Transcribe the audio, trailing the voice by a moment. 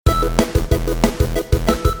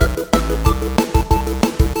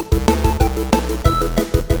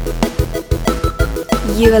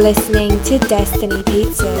You are listening to Destiny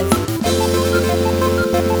Pizzas.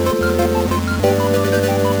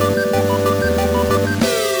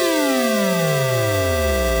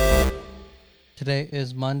 Today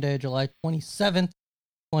is Monday, July 27th,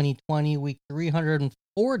 2020, week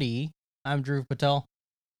 340. I'm Drew Patel.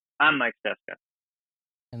 I'm Mike Steska.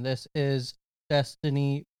 And this is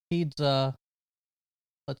Destiny Pizza.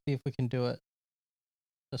 Let's see if we can do it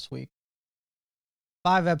this week.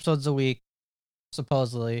 5 episodes a week,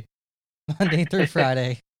 supposedly. Monday through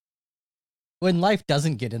Friday. When life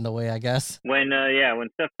doesn't get in the way, I guess. When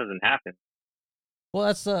stuff doesn't happen. Well,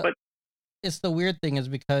 it's the weird thing is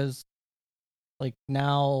because like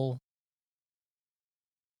now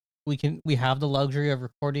we have the luxury of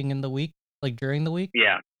recording in the week, like during the week.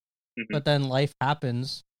 Yeah. Mm-hmm. But then life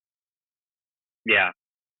happens. Yeah.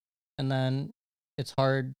 And then it's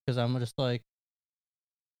hard because I'm just like,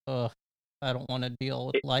 I don't want to deal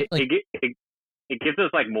with life. It gives us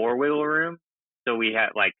like more wiggle room, so we had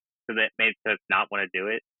like so that makes us not want to do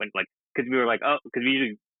it when like because we were like because we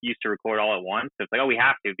usually used to record all at once. So it's like we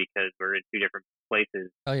have to because we're in 2 different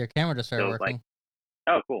places. Oh, your camera just started working.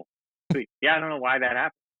 Oh, cool, sweet. Yeah, I don't know why that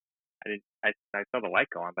happened. I saw the light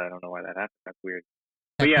go on, but I don't know why that happened. That's weird.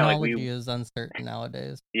 Technology is uncertain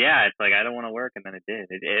nowadays. Yeah, it's like I don't want to work, and then it did.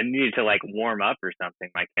 It needed to like warm up or something.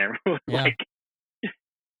 My camera was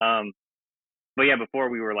but yeah, before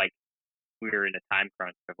we were in a time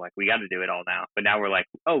crunch of like we got to do it all now. But now we're like,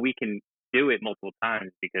 we can do it multiple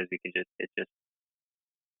times because it's just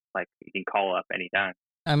like you can call up anytime.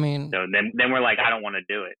 I mean, so then we're like, I don't want to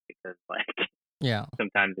do it because like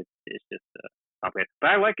sometimes it's just complicated. But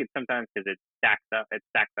I like it sometimes because it stacks up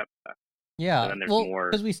stuff. Yeah, so then there's more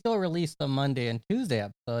because we still release the Monday and Tuesday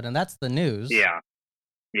episode, and that's the news. Yeah.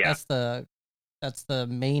 That's the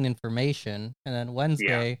main information, and then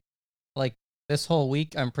Wednesday, like this whole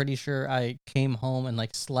week, I'm pretty sure I came home and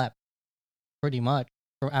like slept pretty much.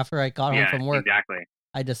 After I got home from work, exactly.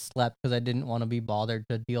 I just slept because I didn't want to be bothered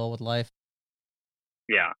to deal with life.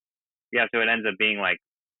 Yeah. So it ends up being like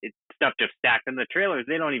stuff just stacked, and the trailers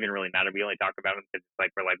they don't even really matter. We only talk about them because it's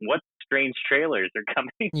like we're like, what strange trailers are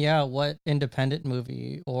coming? Yeah, what independent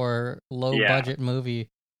movie or low budget movie?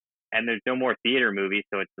 And there's no more theater movies,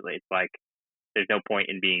 so it's like there's no point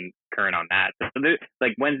in being current on that. So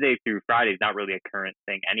like Wednesday through Friday is not really a current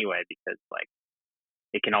thing anyway because like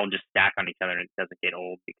it can all just stack on each other and it doesn't get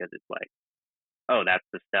old because it's like, that's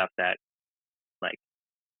the stuff that like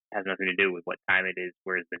has nothing to do with what time it is,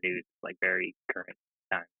 whereas the news is like very current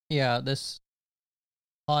time. Yeah, this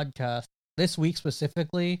podcast, this week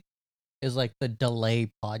specifically, is like the delay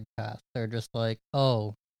podcast. They're just like,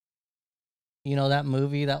 that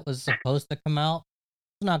movie that was supposed to come out,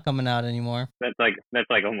 it's not coming out anymore. That's like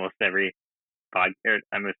almost every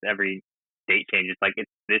almost every date change. It's like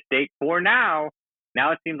it's this date for now.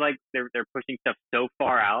 Now it seems like they're pushing stuff so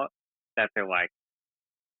far out that they're like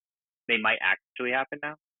they might actually happen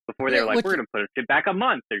now. Before they were like, we're gonna push it back a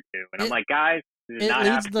month or 2, and I'm like, guys, this is not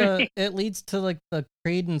happening. It leads to like the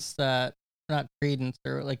credence that not credence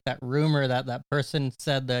or like that rumor that person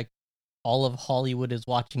said that all of Hollywood is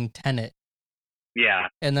watching Tenet. Yeah.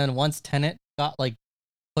 And then once Tenet got like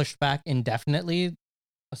pushed back indefinitely,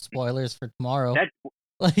 spoilers for tomorrow.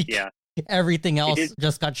 Everything else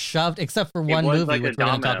just got shoved except for one movie, which we're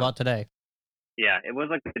going to talk about today. Yeah, it was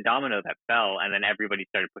like the domino that fell, and then everybody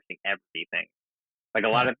started pushing everything. Like a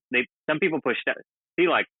lot of some people pushed that. See,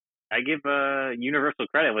 like I give Universal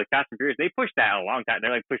credit with Fast and Furious. They pushed that a long time.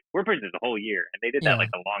 They're like, we're pushing this a whole year, and they did that like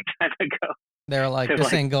a long time ago. They're like,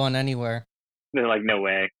 this ain't going anywhere. They're like, no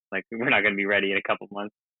way. Like we're not going to be ready in a couple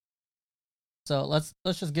months. So let's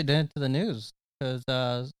just get into the news because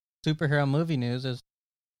superhero movie news is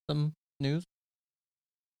some news.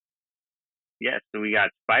 Yes, so we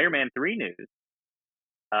got Spider-Man 3 news.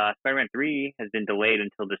 Spider-Man 3 has been delayed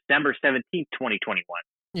until December 17th, 2021.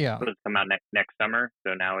 Yeah. It's supposed to come out next summer,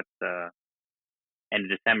 so now it's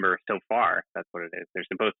end of December so far. That's what it is. They're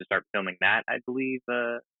supposed to start filming that, I believe,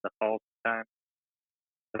 the fall time.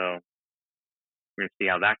 So we're gonna see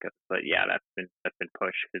how that goes. But yeah, that's been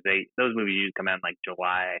pushed because those movies usually come out in like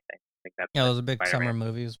July, I think. I think that's those are big summer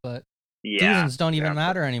movies, but yeah, seasons don't even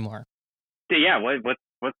matter anymore. So yeah,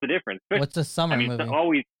 what's the difference? What's a summer movie? It's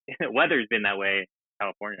always weather's been that way in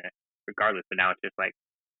California, regardless. But now it's just like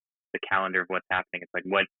the calendar of what's happening. It's like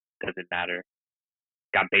what does it matter?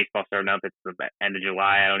 Got baseball starting up. It's the end of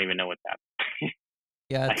July. I don't even know what's happening.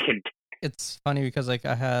 Yeah, it's funny because like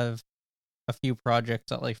I have a few projects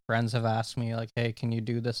that like friends have asked me like, hey, can you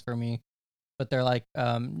do this for me? But they're like,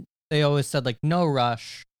 they always said like no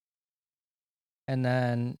rush, and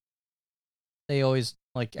then they always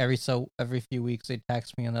like every few weeks they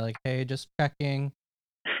text me and they're like, hey, just checking,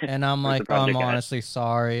 And I'm Where's like, the oh, I'm project at? honestly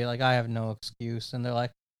sorry. Like, I have no excuse. And they're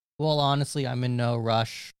like, well, honestly, I'm in no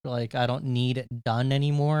rush. Like, I don't need it done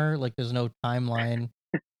anymore. Like, there's no timeline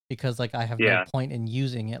because, like, I have no Yeah. point in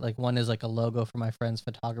using it. Like, one is like a logo for my friend's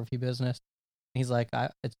photography business. He's like,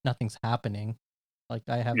 nothing's happening. Like,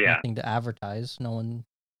 I have Yeah. nothing to advertise. No one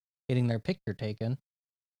getting their picture taken.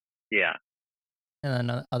 Yeah. And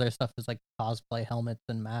then other stuff is like cosplay helmets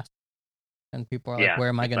and masks. And people are like, Yeah. where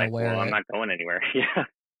am I It's going to like, wear well, it? I'm not going anywhere. Yeah.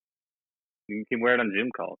 You can wear it on Zoom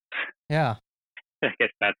calls. Yeah. I guess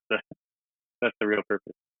that's the real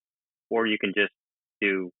purpose. Or you can just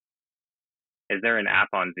do. Is there an app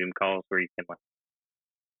on Zoom calls where you can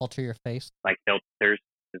Alter your face. like filters?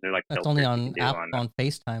 Is there like That's filters only you on can do app on? on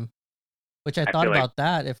FaceTime. Which I I thought feel like- about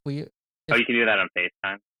that. If Oh, you can do that on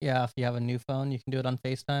FaceTime. Yeah, if you have a new phone, you can do it on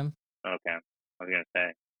FaceTime. Okay. I was gonna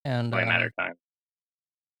say. And Only a matter of time.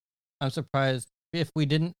 I'm surprised if we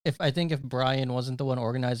didn't. I think if Brian wasn't the one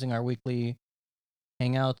organizing our weekly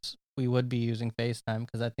hangouts, we would be using FaceTime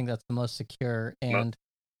because I think that's the most secure and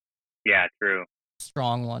Yeah, true.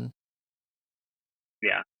 strong one.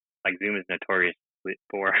 Yeah, like Zoom is notorious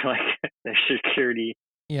for like their security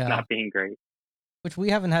Yeah, not being great. which we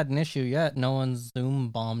haven't had an issue yet. No one's Zoom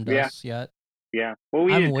bombed Yeah. us yet. Yeah. Well,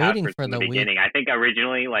 we I'm used waiting passwords for from the the week- beginning. I think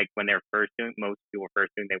originally, like when they were first doing, most people were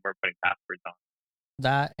first doing, they weren't putting passwords on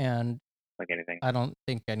That and like anything. I don't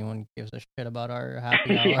think anyone gives a shit about our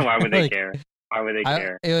happy hour. Why would they Like, care? Why would they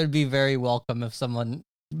care? It would be very welcome if someone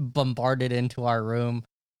bombarded into our room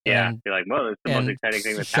Yeah, and, you're like, well, it's the most and exciting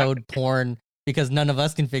thing that's showed happened. porn because none of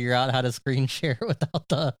us can figure out how to screen share without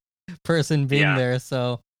the person being Yeah. there.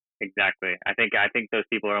 So Exactly. I think those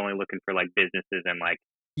people are only looking for like businesses and like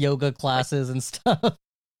yoga classes and stuff.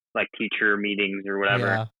 teacher meetings or whatever.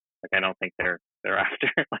 Yeah. Like I don't think they're after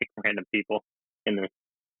like random people in their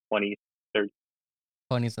 20s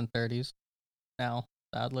 20s and 30s now,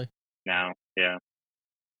 sadly. now. Yeah.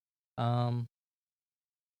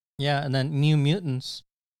 Yeah, and then New Mutants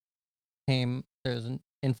came. There's an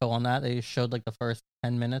info on that. They showed like the first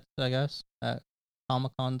 10 minutes, I guess, at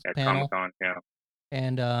Comic-Con's At panel. Comic-Con, yeah.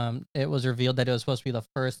 And it was revealed that it was supposed to be the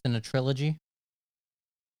first in a trilogy.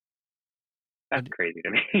 That's crazy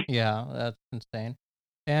to me. Yeah, that's insane.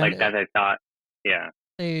 And Like that I thought, yeah.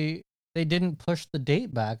 they didn't push the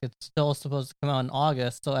date back. It's still supposed to come out in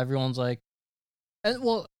August, so everyone's like,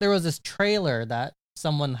 well, there was this trailer that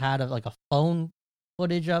someone had of like a phone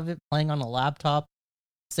footage of it playing on a laptop,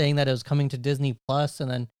 saying that it was coming to Disney Plus,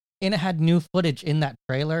 and it had new footage in that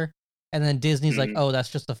trailer, and then Disney's like, Mhm. oh, that's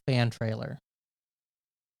just a fan trailer.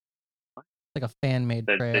 Like a fan made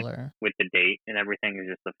The- trailer. With the date and everything is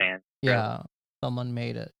just a fan. Yeah, someone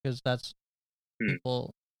made it because that's Hmm.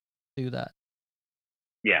 people do that.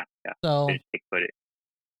 Yeah, yeah. So They just take footage,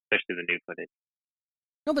 especially the new footage.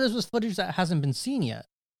 no, but this was footage that hasn't been seen yet.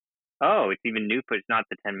 Oh, it's even new footage, not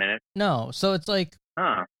the 10 minutes. No, so it's like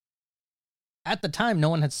Huh. at the time, no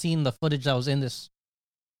one had seen the footage that was in this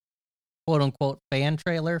quote unquote fan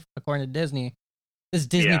trailer, according to Disney. This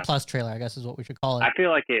Disney Yeah. Plus trailer, I guess, is what we should call it. I feel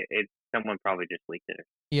like it someone probably just leaked it.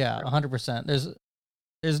 Yeah, 100%.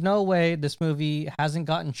 There's no way this movie hasn't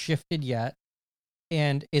gotten shifted yet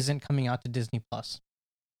and isn't coming out to Disney Plus.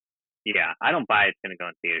 Yeah, I don't buy it's gonna go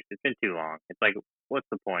in theaters. It's been too long. It's like, what's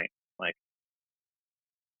the point? Like,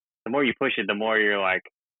 the more you push it, the more you're like,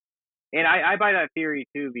 and I buy that theory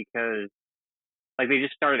too because, like, they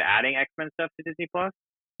just started adding X-Men stuff to Disney Plus,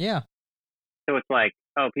 Yeah, so it's like,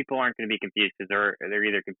 oh, people aren't gonna be confused because they're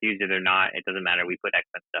either confused or they're not. It doesn't matter. We put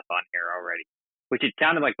X-Men stuff on here already, which it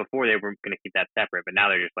sounded like before they were gonna keep that separate, but now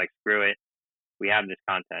they're just like, screw it. We have this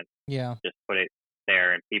content. yeah. Just put it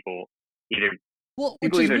there, and people either Well,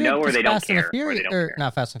 People which is either weird know or 'cause they don't Fast and the care, or Furious, they don't or care.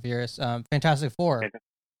 not Fast and Furious, Fantastic Four,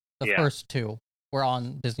 the Yeah. first two were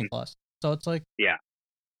on Disney Mhm. Plus. So it's like, Yeah.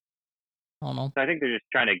 I don't know. So I think they're just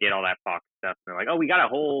trying to get all that Fox stuff. And they're like, oh, we got a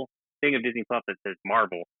whole thing of Disney Plus that says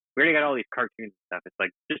Marvel. We already got all these cartoons and stuff. It's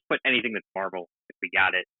like, just put anything that's Marvel. If we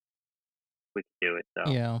got it, we can do it.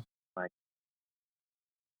 So Yeah,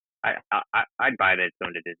 I'd buy that it's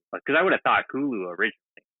going to Disney Plus because I would have thought Hulu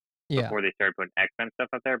originally yeah. before they started putting X-Men stuff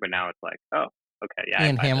up there, but now it's like, oh, okay, yeah. I'd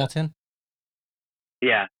And buy that. Hamilton.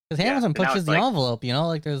 Yeah, Because Yeah, Hamilton but now pushes it's the like- envelope,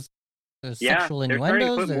 like there's yeah. sexual They're starting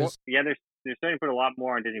to innuendos. put more. There's Yeah, they're starting to put a lot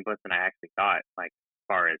more on Disney Plus than I actually thought. Like as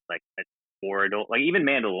far as like it's more adult. Like even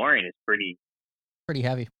Mandalorian is pretty pretty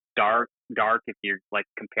heavy. dark if you're like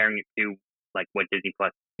comparing it to like what Disney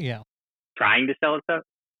Plus Yeah. trying to sell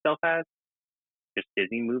itself as, just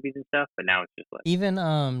Disney movies and stuff. But now it's just like, Even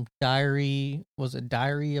Diary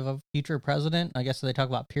of a Future President? I guess they talk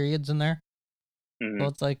about periods in there. mhm. So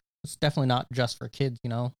it's like it's definitely not just for kids,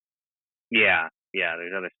 yeah,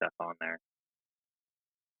 there's other stuff on there.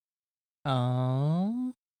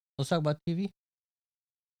 Let's talk about TV.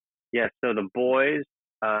 Yeah, so The Boys,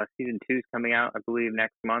 season 2 is coming out, I believe,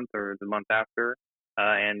 next month or the month after.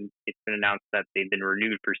 And it's been announced that they've been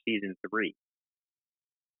renewed for season 3.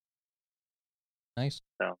 Nice.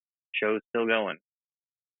 So, show's still going.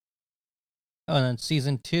 Oh, and then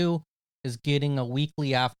season 2 is getting a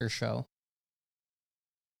weekly after show.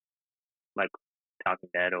 Like Talking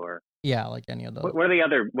Dead or Yeah, like any of those. what are the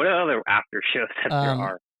other after shows that there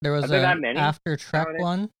are? There was Are there that an many After Trek nowadays?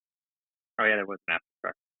 one. Oh yeah, there was an After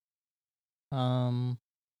Trek.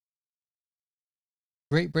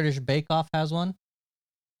 Great British Bake Off has one,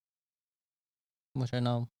 which I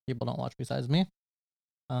know people don't watch besides me.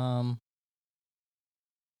 I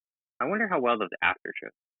wonder how well those after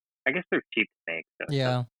shows. I guess they're cheap to make, so it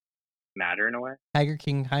doesn't matter in a way. Tiger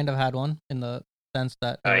King kind of had one in the sense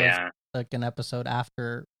that it was like an episode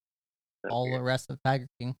after all the rest of Tiger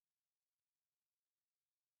King.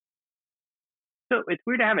 So it's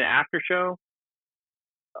weird to have an after show.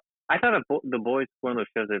 I thought The Boys was one of those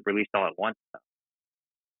shows that released all at once, though.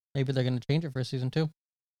 Maybe they're going to change it for season 2.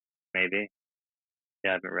 Maybe.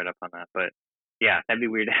 Yeah, I haven't read up on that, but yeah, that'd be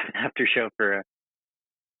weird to have an after show for.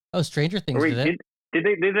 Oh, Stranger Things did it. Did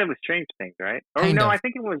they did that with Strange Things, right? Or kind no, of. I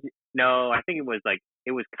think it was like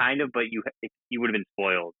it was kind of, but you would have been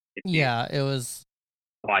spoiled. Yeah, it was.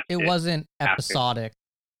 It wasn't episodic.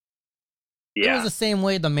 Yeah. It was the same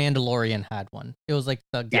way The Mandalorian had one. It was like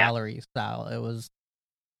the gallery style. It was.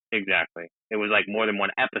 Exactly. It was like more than one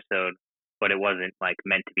episode, but it wasn't like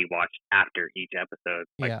meant to be watched after each episode.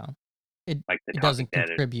 Like, It like it doesn't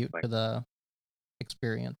contribute to the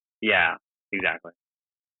experience. Yeah, exactly.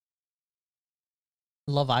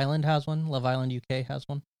 Love Island has one. Love Island UK has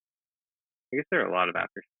one. I guess there are a lot of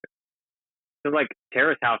after shows. So like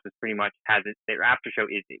Terrace House is pretty much has it. Their after show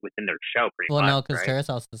is within their show pretty much. Well, no, because Terrace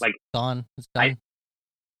House is like gone. It's done.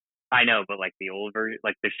 I know, but like the old version,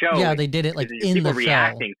 like the show. Yeah, they did it like in people the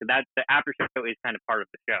reacting, show. So that's the after show is kind of part of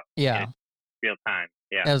the show. Yeah, real time.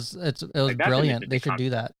 Yeah, it was brilliant. They should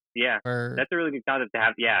do that. Yeah, that's a really good concept to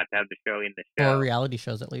have. Yeah, to have the show in the show. For reality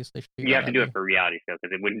shows, at least they should. You have to do it for reality show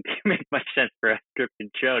because it wouldn't make much sense for a scripted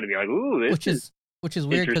show to be like, ooh, this which is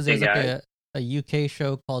weird because there's like a UK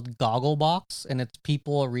show called Gogglebox, and it's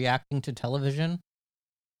people reacting to television,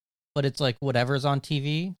 but it's like whatever's on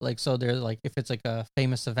TV. Like, so they're like, if it's like a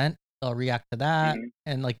famous event, they'll react to that,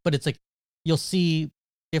 and like, but it's like you'll see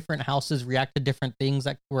different houses react to different things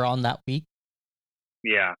that were on that week.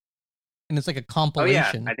 Yeah. And it's like a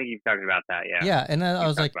compilation. Oh, yeah. I think you've talked about that. Yeah. Yeah, and then I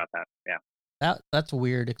was like, about that. Yeah. That's a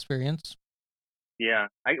weird experience. Yeah,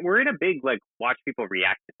 we're in a big like watch people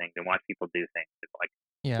react to things and watch people do things. It's like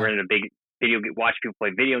we're in a big watch people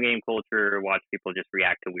play video game culture, watch people just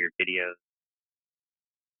react to weird videos.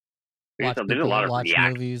 There's a lot of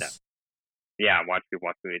react movies. Stuff. Yeah, watch people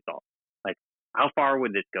watch movies. All like, how far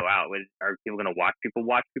would this go out? Are people going to watch people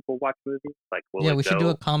watch movies? Like, we should do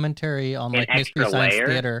a commentary on like Mystery Science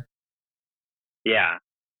Theater. Yeah.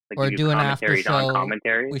 Like or do an after show.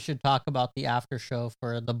 We should talk about the after show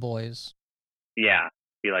for The Boys. Yeah.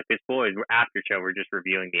 Be like, this Boys, we're after show. We're just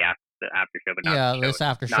reviewing the after show, but not the show. This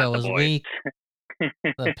after show was weak.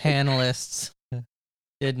 The panelists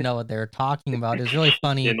didn't know what they were talking about. It was really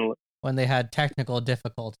funny when they had technical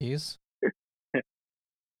difficulties.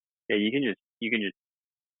 Yeah, you can just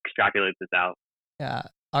extrapolate this out. Yeah.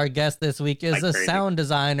 Our guest this week is the sound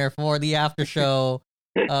designer for the after show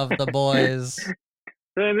of The Boys.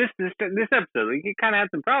 So in this episode, you kind of had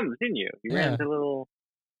some problems, didn't you? You ran into a little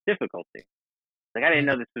difficulty. Like, I didn't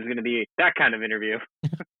know this was going to be that kind of interview.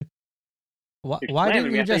 Why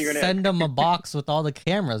didn't you just send them a box with all the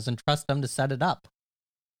cameras and trust them to set it up?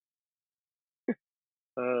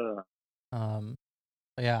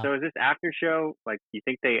 Yeah. So is this after show, like, you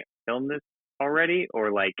think they filmed this already,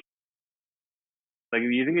 or like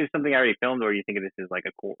you think it's something already filmed, or you think this is like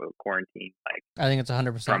a quarantine? Like, I think it's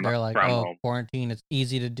 100%. They're like, home. Quarantine, it's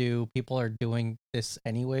easy to do. People are doing this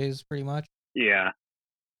anyways, pretty much. Yeah.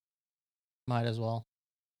 Might as well.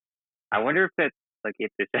 I wonder if that's like,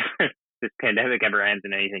 if this pandemic ever ends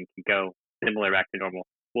and anything can go similar back to normal.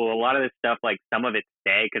 Will a lot of this stuff, like some of it,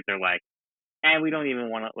 stay because they're like, we don't even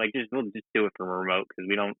want to, like, we'll just do it from remote because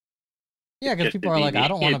we don't. Yeah, because people are like, I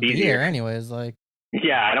don't want to be there anyways. Like,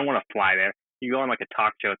 yeah, I don't want to fly there. You go on like a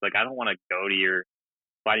talk show, it's like, I don't want to go to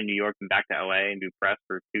fly to New York and back to LA and do press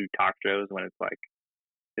for 2 talk shows when it's like,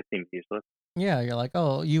 it seems useless. Yeah, you're like,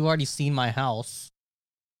 oh, you've already seen my house.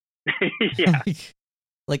 Yeah.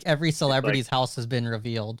 Like every celebrity's house has been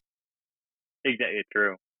revealed. Exactly,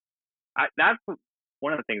 true. That's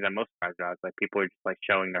one of the things I'm most surprised about. Is like, people are just like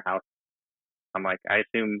showing their house. I'm like, I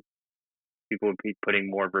assume people would be putting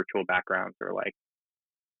more virtual backgrounds or like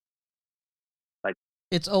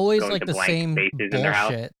It's always going like to the blank same spaces in their house.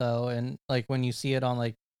 bullshit though, and like when you see it on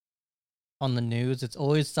the news, it's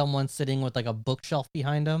always someone sitting with like a bookshelf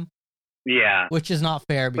behind them, Yeah, which is not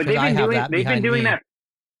fair but because I have that they've been behind doing me. that.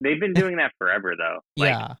 They've been doing that forever though. Like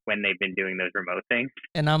Yeah. when they've been doing those remote things.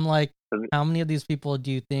 And I'm like, So- how many of these people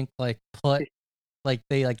do you think like put like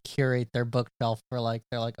they like curate their bookshelf for like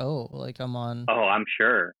they're like, oh, like I'm on. Oh, I'm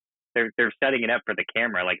sure they're setting it up for the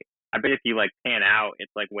camera. Like I bet if you like pan out,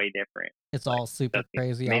 it's like way different. It's all super doesn't-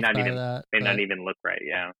 crazy may not outside even- of that. May but, not even look right.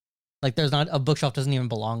 Yeah. like there's not a bookshelf doesn't even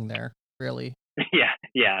belong there, really.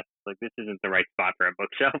 yeah. Like this isn't the right spot for a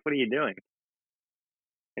bookshelf. What are you doing?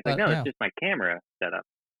 It's like But, no, yeah. it's just my camera setup.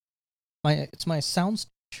 It's my sound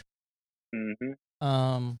stage.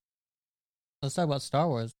 Mm-hmm. Let's talk about Star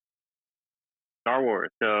Wars. Star Wars.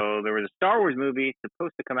 So there was a Star Wars movie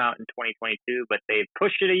supposed to come out in 2022, but they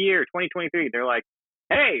pushed it a year, 2023. They're like,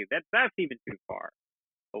 hey, that's even too far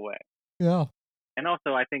away. Yeah. And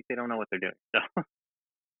also, I think they don't know what they're doing. So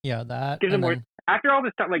Yeah, that. give them and more. then- After all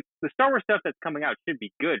this stuff, like the Star Wars stuff that's coming out should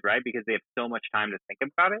be good, right? Because they have so much time to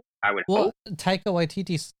think about it. I would Well, hope. Taika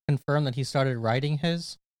Waititi confirmed that he started writing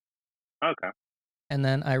his. Okay. And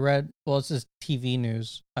then I read, well, this is TV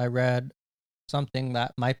news. I read something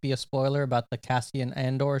that might be a spoiler about the Cassian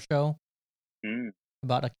Andor show,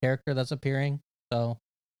 about a character that's appearing. So,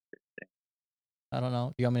 I don't know.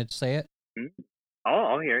 Do you want me to say it?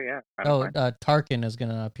 I'll hear. Yeah. I don't mind. Tarkin is going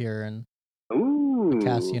to appear in Ooh, the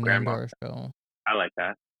Cassian Grandma. Andor show. I like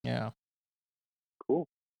that. Yeah. Cool.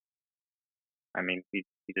 I mean, he's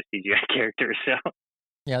a CGI character, so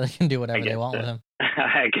Yeah, they can do whatever they guess, want with him.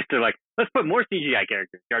 I guess they're like, let's put more CGI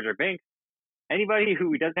characters. Jar Jar Binks. Anybody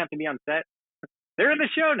who doesn't have to be on set, they're in the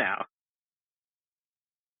show now.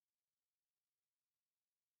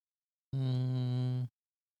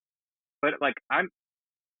 But like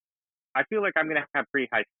I feel like I'm gonna have pretty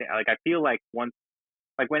high. Like I feel like once,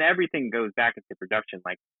 like when everything goes back into production,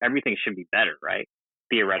 like everything should be better, right?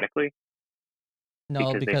 Theoretically,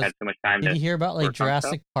 No, they've because had so much time did to you hear about like work on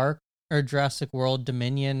Jurassic Park or Jurassic World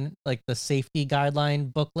Dominion? Like the safety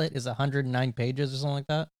guideline booklet is 109 pages or something like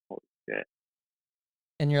that. Holy shit,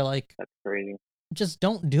 And you're like, that's crazy. just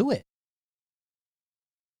don't do it.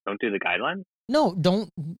 Don't do the guidelines. No, don't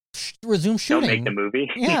resume shooting. Don't make the movie.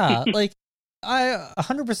 Yeah, like I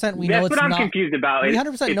 100% we That's know it's what I'm not. confused about. We It's-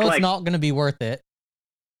 100% know like, it's not going to be worth it.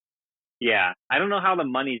 Yeah, I don't know how the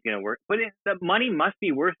money's gonna work, but the money must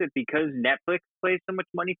be worth it because Netflix plays so much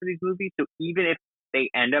money for these movies. So even if they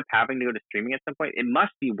end up having to go to streaming at some point, it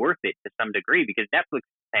must be worth it to some degree because Netflix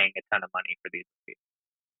is paying a ton of money for these movies.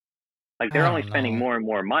 Like they're I only don't spending know. more and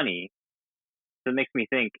more money. So it makes me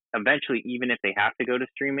think eventually, even if they have to go to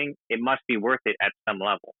streaming, it must be worth it at some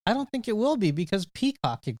level. I don't think it will be because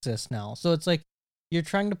Peacock exists now. So it's like you're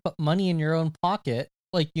trying to put money in your own pocket.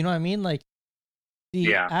 Like, you know what I mean? Like the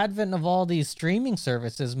Yeah. advent of all these streaming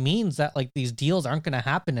services means that like these deals aren't going to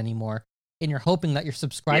happen anymore. And you're hoping that your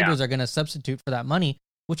subscribers are going to substitute for that money,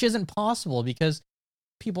 which isn't possible because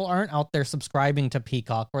people aren't out there subscribing to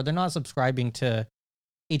Peacock or they're not subscribing to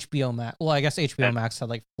HBO Max. Well, I guess HBO Max had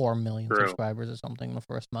like 4 million True. subscribers or something in the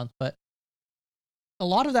first month, but a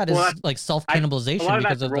lot of that is Well, that's- like A self-cannibalization lot of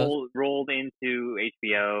because that's of the rolled into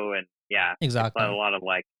HBO, and yeah, exactly. a lot of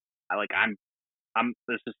like, I'm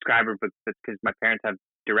the subscriber, but because my parents have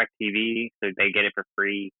Direct TV, so they get it for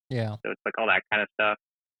free. Yeah. So it's like all that kind of stuff.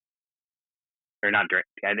 Or not Direct,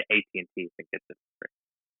 AT&T I think gets it for free.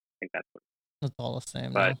 I think that's what. It's all the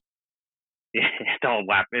same. But yeah,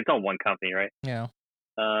 it's all one company, right? Yeah.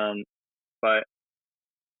 But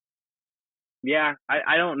yeah,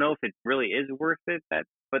 I don't know if it really is worth it.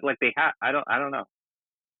 But like they have, I don't know.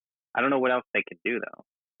 I don't know what else they could do though,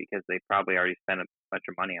 because they probably already spent a bunch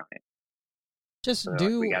of money on it. Just So, like,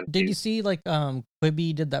 do. we gotta Did do- you see like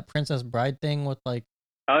Quibi did that Princess Bride thing with like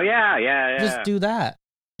Oh yeah. just do that.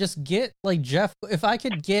 Just get like Jeff. If I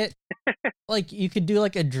could get like you could do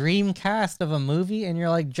like a dream cast of a movie, and you're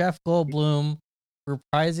like Jeff Goldblum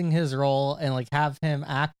reprising his role, and like have him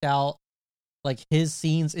act out like his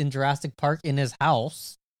scenes in Jurassic Park in his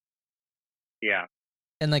house, Yeah.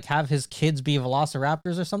 and like have his kids be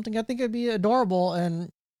velociraptors or something. I think it'd be adorable, and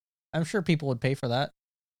I'm sure people would pay for that,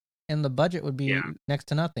 and the budget would be Yeah. next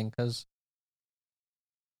to nothing because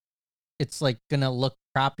it's like gonna look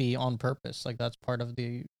crappy on purpose. Like that's part of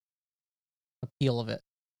the appeal of it.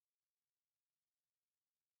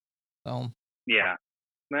 So Yeah.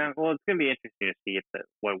 Well, it's gonna be interesting to see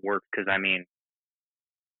what works because I mean,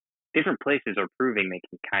 different places are proving they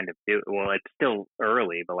can kind of do it. Well, it's still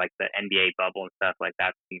early, but like the NBA bubble and stuff like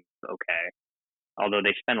that seems okay. Although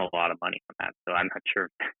they spend a lot of money on that, so I'm not sure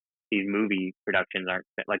these movie productions aren't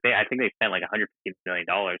like I think they spent like $150 million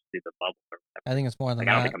to do the bubble. Or whatever. I think it's more than Like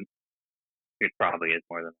I that. don't think it probably is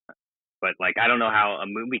more than that. But like I don't know how a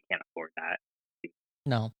movie can't afford that.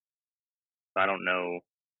 No, So I don't know what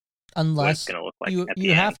it's unless gonna look like. you at the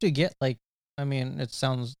you end. have to get like, I mean, it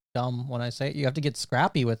sounds dumb when I say it. You have to get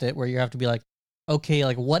scrappy with it, where you have to be like, okay,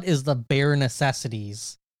 like what is the bare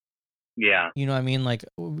necessities? Yeah. You know what I mean? Like,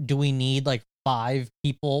 do we need like 5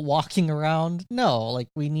 people walking around? No, like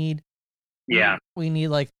we need Yeah. we need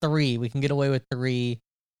like 3. We can get away with 3.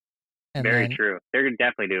 And Very then, true. They're gonna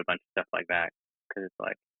definitely do a bunch of stuff like that because it's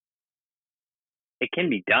like it can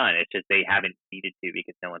be done. It's just they haven't needed to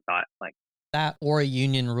because no one thought like that or a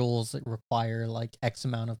union rules that require like X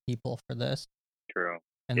amount of people for this. true.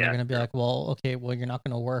 And Yeah, they're going to be true. like, well, okay, well, you're not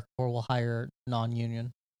going to work, or we'll hire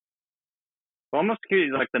non-union. Well, I'm almost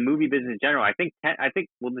curious, like the movie business in general. I think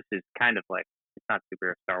well, this is kind of like it's not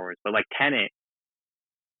super Star Wars, but like Tenet,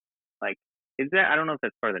 like is that I don't know if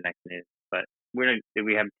that's part of the next news, but did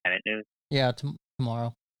we have Tenet news? Yeah,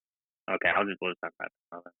 tomorrow. Okay, we'll just talk about it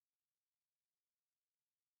tomorrow then.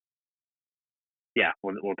 Yeah,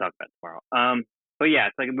 we'll talk about it tomorrow. But yeah,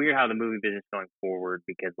 it's like weird how the movie business is going forward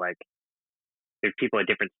because like there's people at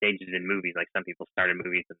different stages in movies. Like some people started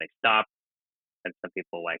movies and they stopped, and some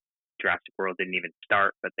people like Jurassic World didn't even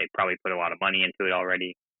start, but they probably put a lot of money into it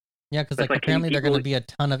already. Yeah, because But, like like, apparently there are people- going to be a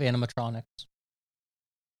ton of animatronics.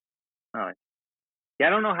 Yeah, I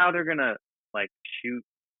don't know how they're gonna like shoot.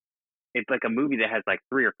 It's like a movie that has like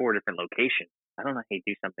 3 or 4 different locations. I don't know how you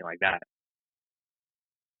do something like that.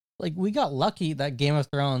 Like we got lucky that Game of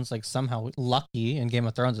Thrones, like somehow lucky, and Game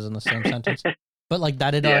of Thrones is in the same sentence. But like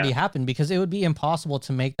that had Yeah. already happened because it would be impossible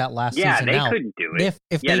to make that last Yeah, season they now. couldn't do it.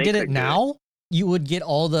 If Yeah, they they did it couldn't do it. now, you would get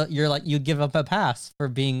you'd give up a pass for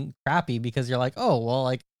being crappy because you're like, oh well,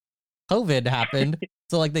 like COVID happened,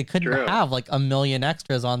 so like they couldn't True. have like a million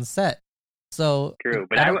extras on set. So True,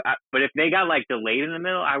 but but if they got like delayed in the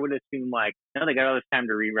middle, I would assume like no, they got all this time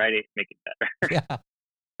to rewrite it, and make it better. yeah,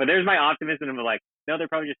 But there's my optimism of like no, they're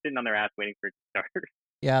probably just sitting on their ass waiting for it to start.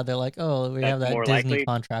 yeah, they're like, oh, we That's have that more Disney likely.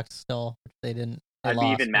 contract still, which they didn't. They I'd be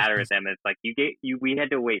lost, even madder which at them. It's like we had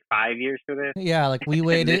to wait 5 years for this, Yeah, like we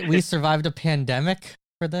waited, we survived a pandemic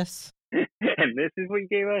for this. and this is what you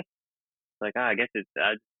gave us. Like, I guess it's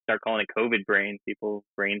start calling it COVID brain. People's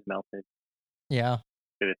brains melted Yeah,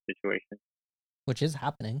 to this situation. which is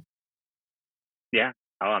happening. Oh,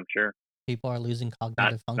 I'm sure. People are losing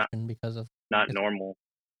cognitive not- function because of Not It's- normal.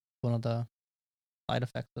 one of the side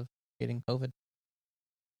effects of getting COVID,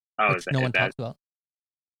 Oh, which no one talks about.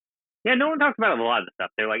 Yeah, no one talks about a lot of the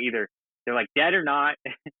stuff. They're like dead or not.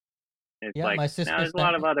 It's Yeah, like my sister there's a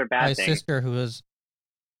lot of other bad My things. sister, who is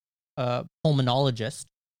a pulmonologist,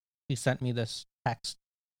 she sent me this text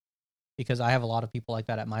because I have a lot of people like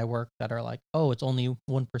that at my work that are like, "Oh, it's only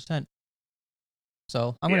 1%."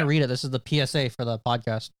 So I'm going Yeah. to read it. This is the PSA for the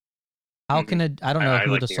podcast. How Mhm. can I don't know I'd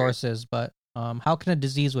who like the to hear it. source is, but how can a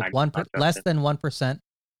disease with I can talk about less it. than 1%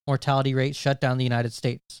 mortality rate shut down the United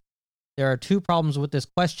States? There are 2 problems with this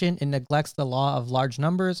question. It neglects the law of large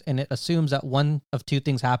numbers, and it assumes that one of 2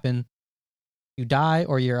 things happen. You die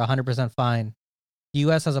or you're 100% fine. The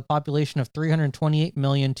U.S. has a population of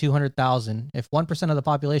 328,200,000. If 1% of the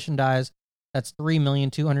population dies, that's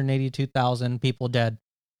 3,282,000 people dead.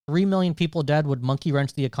 3 million people dead would monkey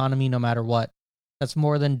wrench the economy no matter what. That's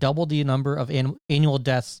more than double the number of annual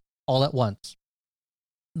deaths all at once.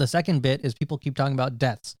 The second bit is people keep talking about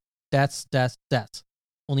deaths. Deaths.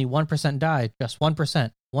 Only 1% die, just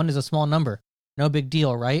 1%. 1 is a small number. No big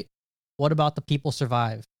deal, right? What about the people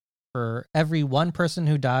survive? For every 1 person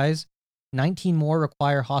who dies, 19 more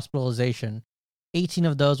require hospitalization. 18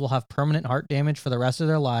 of those will have permanent heart damage for the rest of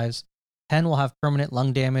their lives. 10 will have permanent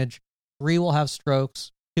lung damage. 3 will have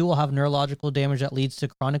strokes. 2 will have neurological damage that leads to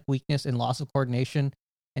chronic weakness and loss of coordination.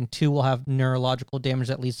 And 2 will have neurological damage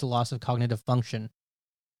that leads to loss of cognitive function.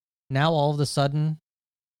 Now all of a sudden,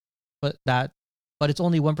 but it's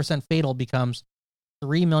only 1% fatal becomes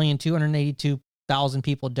 3,282,000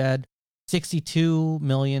 people dead,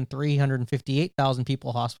 62,358,000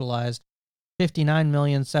 people hospitalized,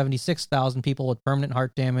 59,076,000 people with permanent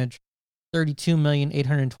heart damage,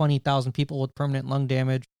 32,820,000 people with permanent lung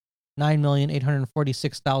damage,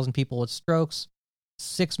 9,846,000 people with strokes,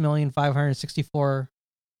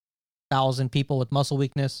 6,564,000 people with muscle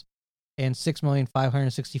weakness, and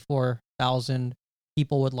 6,564,000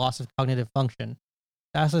 people with loss of cognitive function.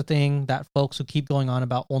 That's the thing that folks who keep going on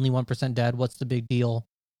about only 1% dead, what's the big deal,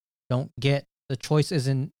 don't get. The choice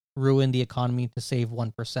isn't ruin the economy to save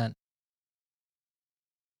 1%.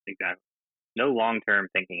 Exactly. No long-term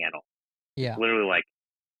thinking at all. Yeah. Literally like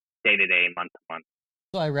day to day, month to month.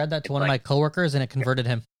 So I read that to It's one of my like- coworkers and it converted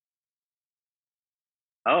him.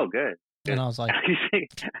 Oh, good. And I was like,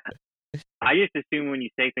 I just assume when you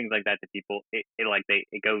say things like that to people, it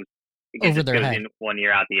goes over their head in one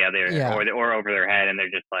ear out the other, Yeah. or over their head, and they're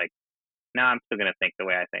just like, "No, I'm still gonna think the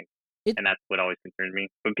way I think," and that's what always concerns me.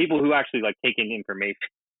 But people who actually like take in information,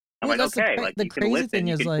 I'm Well, like, that's the okay, cra- like the you can crazy listen. thing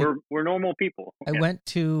You is, can, like, we're normal people. I went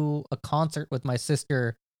to a concert with my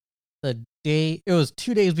sister the day, it was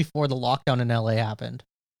 2 days before the lockdown in LA happened.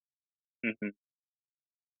 Mhm.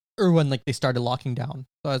 Or when like they started locking down.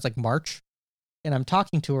 So it was like March. And I'm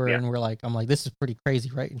talking to her Yeah. and I'm like, this is pretty crazy,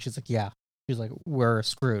 right? And she's like, yeah. She's like, we're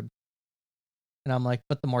screwed. And I'm like,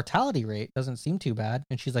 but the mortality rate doesn't seem too bad.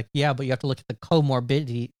 And she's like, yeah, but you have to look at the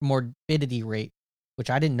morbidity rate, which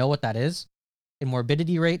I didn't know what that is. And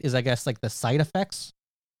morbidity rate is, I guess, like the side effects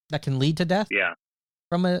that can lead to death Yeah.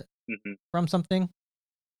 from Mhm. something.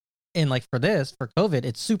 And like for COVID,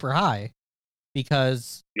 it's super high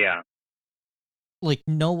because Yeah. like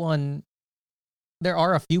there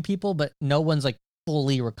are a few people, but no one's like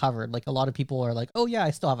fully recovered. Like a lot of people are like, oh yeah,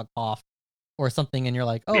 I still have a cough or something. And you're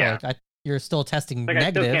like, oh, Yeah. like you're still testing Like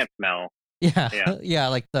I still negative. can't smell. Yeah. Yeah. Yeah.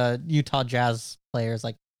 Like the Utah Jazz players,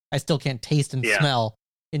 like I still can't taste and Yeah. smell.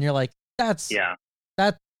 And you're like, Yeah.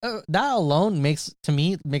 that alone makes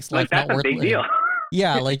life Like that's not a worth big living. deal.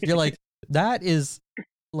 Yeah. Like you're like, that is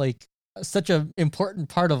like such an important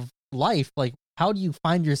part of life. Like, how do you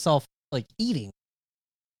find yourself like eating?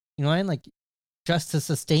 You know what I mean? Like, just to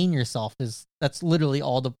sustain yourself that's literally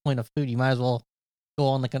all the point of food. You might as well go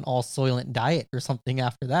on like an all soylent diet or something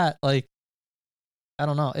after that. Like, I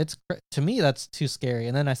don't know. To me, that's too scary.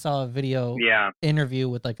 And then I saw a video Yeah. interview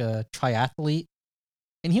with like a triathlete,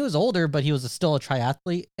 and he was older, but he was still a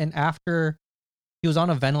triathlete. And after he was on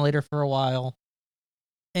a ventilator for a while,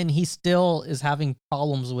 and he still is having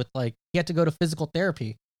problems with like, he had to go to physical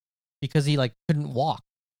therapy because he like couldn't walk.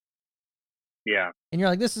 Yeah. And you're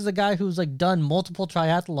like, this is a guy who's like done multiple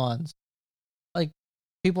triathlons. Like,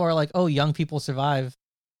 people are like, oh, young people survive.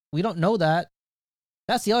 We don't know that.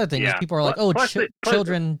 That's the other thing is Yeah. people are like, Plus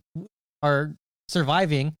children are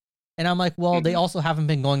surviving. And I'm like, well, they also haven't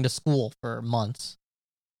been going to school for months.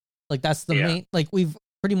 Like, that's the main, like, we've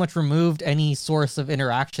pretty much removed any source of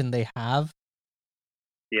interaction they have.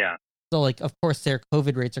 Yeah. So, like, of course, their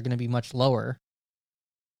COVID rates are going to be much lower.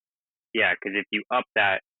 Yeah, because if you up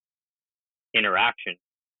that interaction,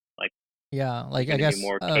 like, yeah, like I guess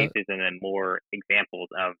more cases and then more examples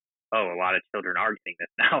of, oh, a lot of children are getting this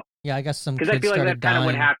now. Yeah, I guess some because kids I feel like started that's kind of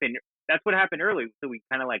what dying. happened. That's what happened early. So we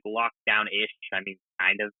kind of like locked down ish. I mean,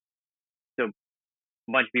 kind of. So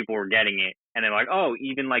a bunch of people were getting it, and they're like, oh,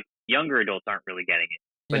 even like younger adults aren't really getting it.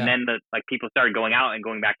 But Yeah. then people started going out and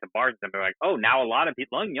going back to bars, and they're like, oh, now a lot of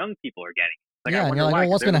people, young people are getting it. Like, Yeah, I and wonder you're like, why, well,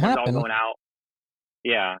 'cause what's they're the gonna ones all happen? going out.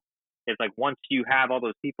 Yeah. It's like once you have all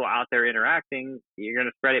those people out there interacting, you're going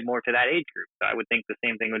to spread it more to that age group. So I would think the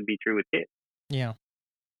same thing would be true with kids. Yeah.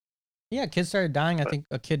 Yeah, kids started dying. I think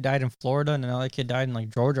a kid died in Florida and another kid died in like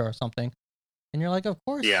Georgia or something. And you're like, of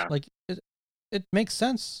course. Yeah. Like, it makes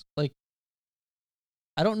sense. Like,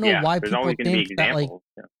 I don't know Yeah, why there's people always gonna be think that, like, examples.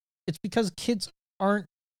 Yeah. it's because kids aren't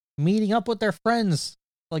meeting up with their friends.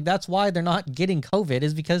 Like, that's why they're not getting COVID,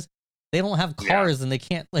 is because they don't have cars and they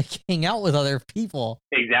can't like hang out with other people.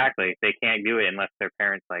 Exactly. They can't do it unless their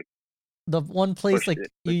parents like. The one place Push like it.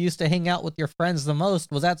 you used to hang out with your friends the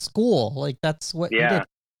most was at school. Like, that's what you Yeah. did.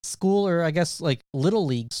 School, or I guess like little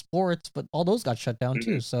league sports, but all those got shut down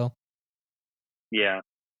too. So Yeah.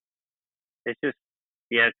 It's just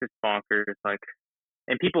bonkers. Like,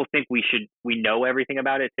 and people think we know everything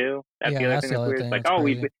about it too. That's the other thing that's weird. It's like, oh,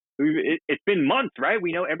 it's been months, right?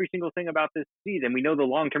 We know every single thing about this disease, and we know the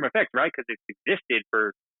long-term effects, right? Because it's existed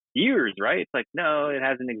for years, right? It's like, no, it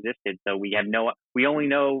hasn't existed. So we only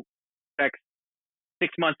know effects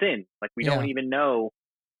 6 months in. Like, we don't even know,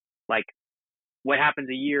 like, what happens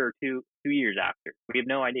a year or 2 years after. We have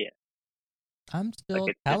no idea. I'm still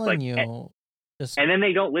telling you. And then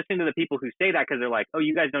they don't listen to the people who say that because they're like, oh,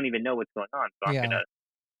 you guys don't even know what's going on, so I'm going to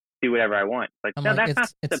do whatever I want. But I'm no, like,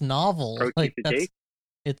 that's it's novel. Like, take.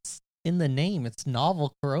 It's in the name. It's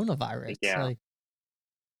novel coronavirus. Yeah. Like,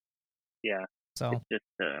 yeah. So it's just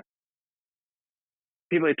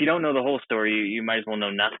people. If you don't know the whole story, you might as well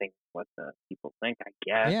know nothing. What the people think, I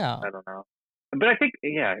guess. Yeah. I don't know. But I think,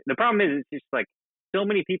 the problem is, it's just like so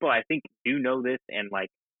many people I think do know this and like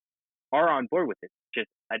are on board with it. Just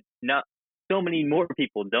not so many more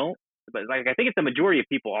people don't. But like, I think it's the majority of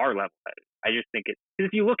people are level-headed. I just think it's because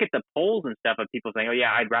if you look at the polls and stuff of people saying, oh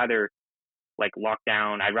yeah, I'd rather like lock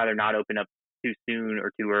down, I'd rather not open up too soon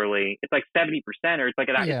or too early. It's like 70%, or it's like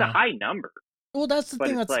it's a high number. Well, that's the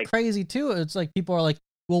thing that's like, crazy too. It's like people are like,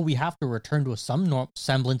 well, we have to return to some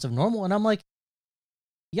semblance of normal, and I'm like,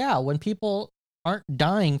 yeah, when people aren't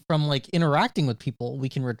dying from like interacting with people, we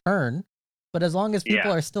can return. But as long as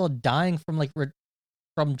people are still dying from like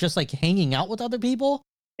from just like hanging out with other people,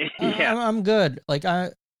 I'm good. Like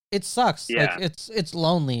it sucks. Yeah. Like it's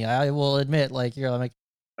lonely. I will admit. Like you're like,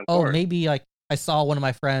 Of oh, course. maybe like I saw one of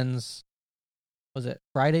my friends. Was it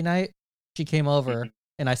Friday night? She came over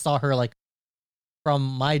and I saw her like from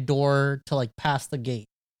my door to like past the gate.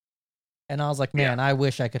 And I was like, man, I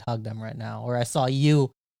wish I could hug them right now. Or I saw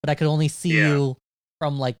you, but I could only see you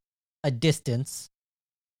from like a distance.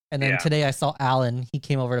 And then today I saw Alan. He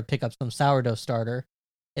came over to pick up some sourdough starter.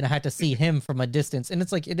 And I had to see him from a distance. And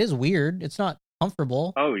it's like, it is weird. It's not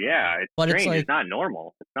comfortable. Oh, yeah. It's but strange. It's, like, it's not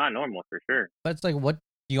normal. It's not normal for sure. But it's like, what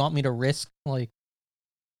do you want me to risk? Like,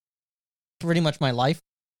 pretty much my life?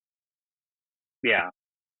 Yeah.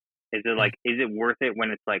 Is it worth it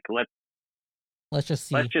when it's like, let's just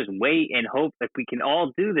see. Let's just wait and hope that we can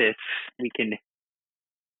all do this. We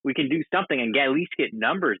can do something and at least get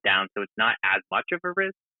numbers down so it's not as much of a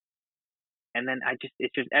risk. And then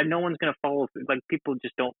and no one's going to follow through. Like, people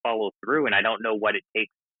just don't follow through, and I don't know what it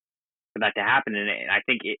takes for that to happen. And I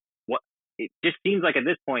think it just seems like at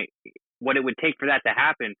this point, what it would take for that to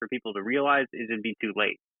happen, for people to realize, is it'd be too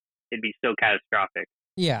late. It'd be so catastrophic.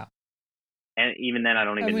 Yeah. And even then, I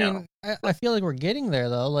don't even know. I feel like we're getting there,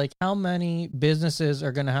 though. Like, how many businesses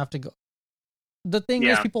are going to have to go? The thing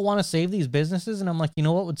is, people want to save these businesses, and I'm like, you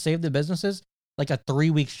know what would save the businesses? Like a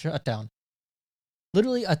 3-week shutdown.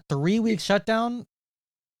 Literally, a 3-week shutdown,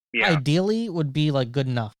 ideally, would be like good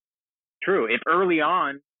enough. True. If early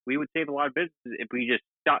on, we would save a lot of businesses if we just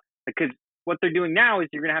stop. Because what they're doing now is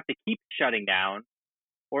you're going to have to keep shutting down,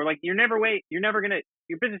 or like your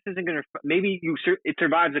business isn't going to, maybe it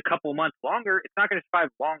survives a couple months longer. It's not going to survive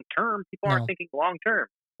long term. People aren't thinking long term.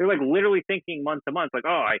 They're like literally thinking month to month, like, oh,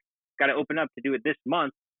 I got to open up to do it this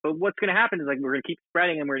month. But what's going to happen is, like, we're going to keep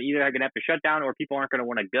spreading, and we're either going to have to shut down, or people aren't going to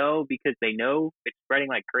want to go because they know it's spreading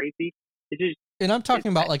like crazy. And I'm talking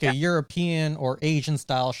about like a European or Asian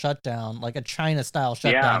style shutdown, like a China style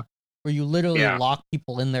shutdown, where you literally lock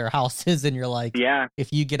people in their houses and you're like,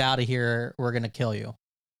 if you get out of here, we're going to kill you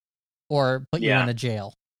or put you in a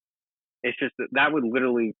jail. It's just that would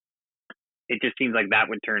literally, it just seems like that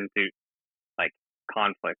would turn to like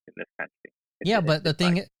conflict in this country. But the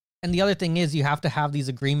thing, and the other thing is, you have to have these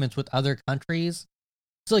agreements with other countries.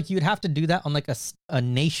 So like you'd have to do that on like a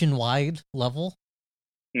nationwide level.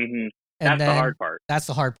 Mm-hmm. That's the hard part. That's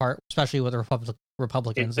the hard part, especially with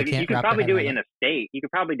Republicans. Like, you could probably do it in a state. You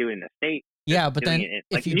could probably do it in a state. Yeah, but then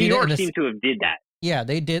if you New York seems to have did that. Yeah,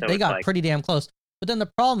 they did. So they got pretty damn close. But then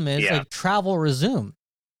the problem is like travel resumed.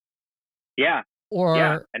 Yeah. Or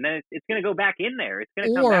and then it's going to go back in there. It's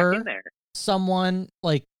going to come back in there. Someone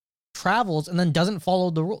like travels and then doesn't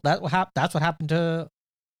follow the rule. That's what happened to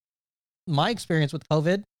my experience with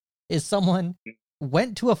COVID. Is someone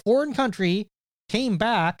went to a foreign country, came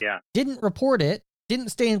back, didn't report it, didn't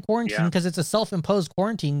stay in quarantine because it's a self-imposed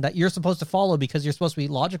quarantine that you're supposed to follow because you're supposed to be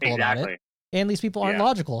logical about it. And these people aren't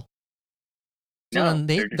logical. So then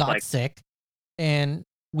they got sick, and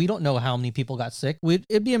we don't know how many people got sick.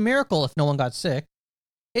 It'd be a miracle if no one got sick.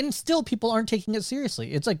 And still people aren't taking it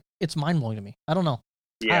seriously. It's like, it's mind-blowing to me. I don't know.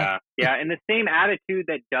 Yeah. And the same attitude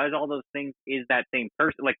that does all those things is that same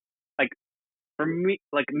person. Like for me,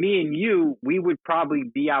 like me and you, we would probably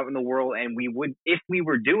be out in the world, and we would, if we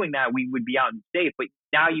were doing that, we would be out and safe. But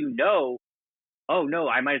now oh no,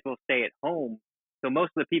 I might as well stay at home. So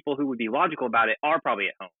most of the people who would be logical about it are probably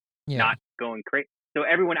at home, not going crazy. So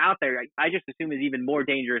everyone out there, I just assume, is even more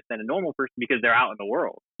dangerous than a normal person because they're out in the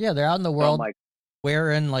world. Yeah, they're out in the world, so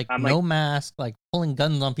wearing no mask, like pulling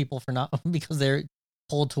guns on people for not because they're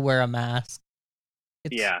told to wear a mask.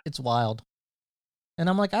 It's wild. And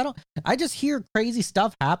I'm like, I just hear crazy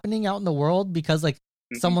stuff happening out in the world because like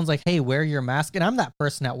someone's like, hey, wear your mask. And I'm that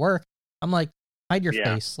person at work. I'm like, hide your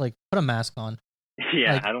face. Like, put a mask on.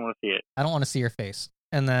 Yeah, I don't want to see it. I don't want to see your face.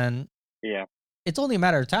 And then it's only a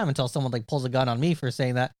matter of time until someone like pulls a gun on me for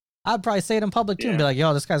saying that. I'd probably say it in public too and be like,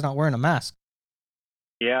 yo, this guy's not wearing a mask.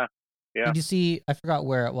 Yeah. Did you see, I forgot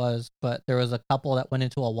where it was, but there was a couple that went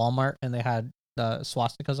into a Walmart and they had the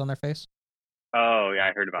swastikas on their face. Oh, yeah,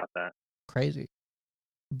 I heard about that. Crazy.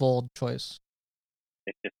 Bold choice.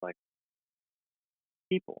 It's just like,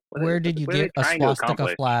 people. Where did you get a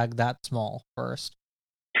swastika flag that small first?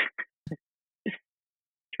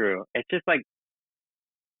 True. It's just like,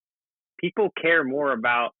 people care more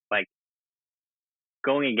about like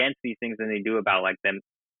going against these things than they do about like them,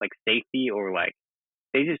 like safety, or like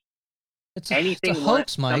they just, it's a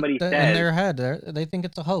hoax, Mike. In their head, they think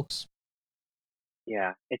it's a hoax.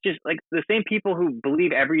 Yeah, it's just like the same people who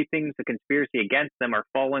believe everything's a conspiracy against them are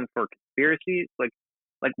falling for conspiracies. Like,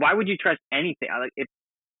 Like, why would you trust anything? Like,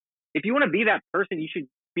 if you want to be that person, you should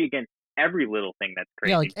be against every little thing that's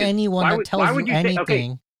crazy. Yeah, like anyone that tells you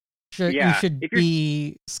anything, you should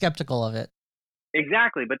be skeptical of it.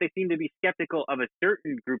 Exactly, but they seem to be skeptical of a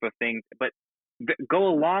certain group of things, but go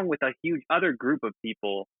along with a huge other group of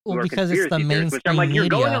people who are because conspiracy it's the theorists, which I'm like, mainstream you're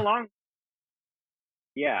going media. along.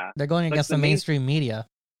 Yeah, They're going against the mainstream media.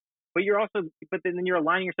 But then you're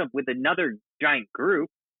aligning yourself with another giant group.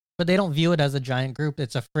 But they don't view it as a giant group.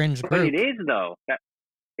 It's a fringe group. But it is, though.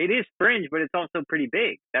 It is fringe, but it's also pretty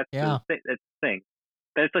big. That's the thing.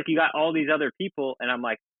 But it's like you got all these other people, and I'm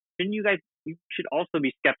like, you should also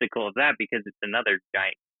be skeptical of that because it's another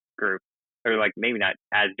giant group. Or like maybe not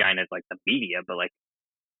as giant as like the media, but like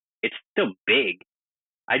it's still big.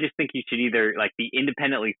 I just think you should either like be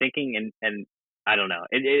independently thinking and I don't know.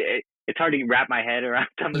 It's hard to wrap my head around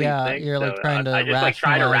some of these things. You're like trying to I just like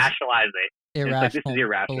try to rationalize it. Irrational it's like, this is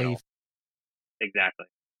irrational. belief. Exactly.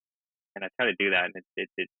 And I try to do that, and it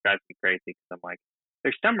drives me crazy because I'm like,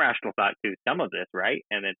 there's some rational thought to some of this, right?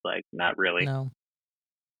 And it's like, not really. No.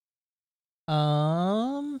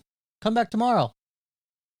 Come back tomorrow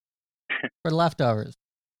for leftovers.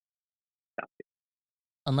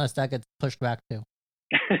 Unless that gets pushed back too.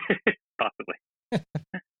 Possibly.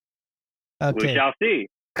 Okay. We shall see.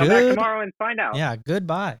 Come back tomorrow and find out. Yeah,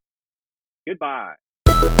 goodbye. Goodbye.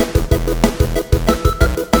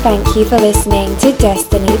 Thank you for listening to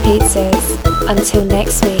Destiny Pizzas. Until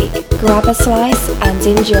next week, grab a slice and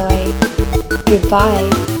enjoy. Goodbye.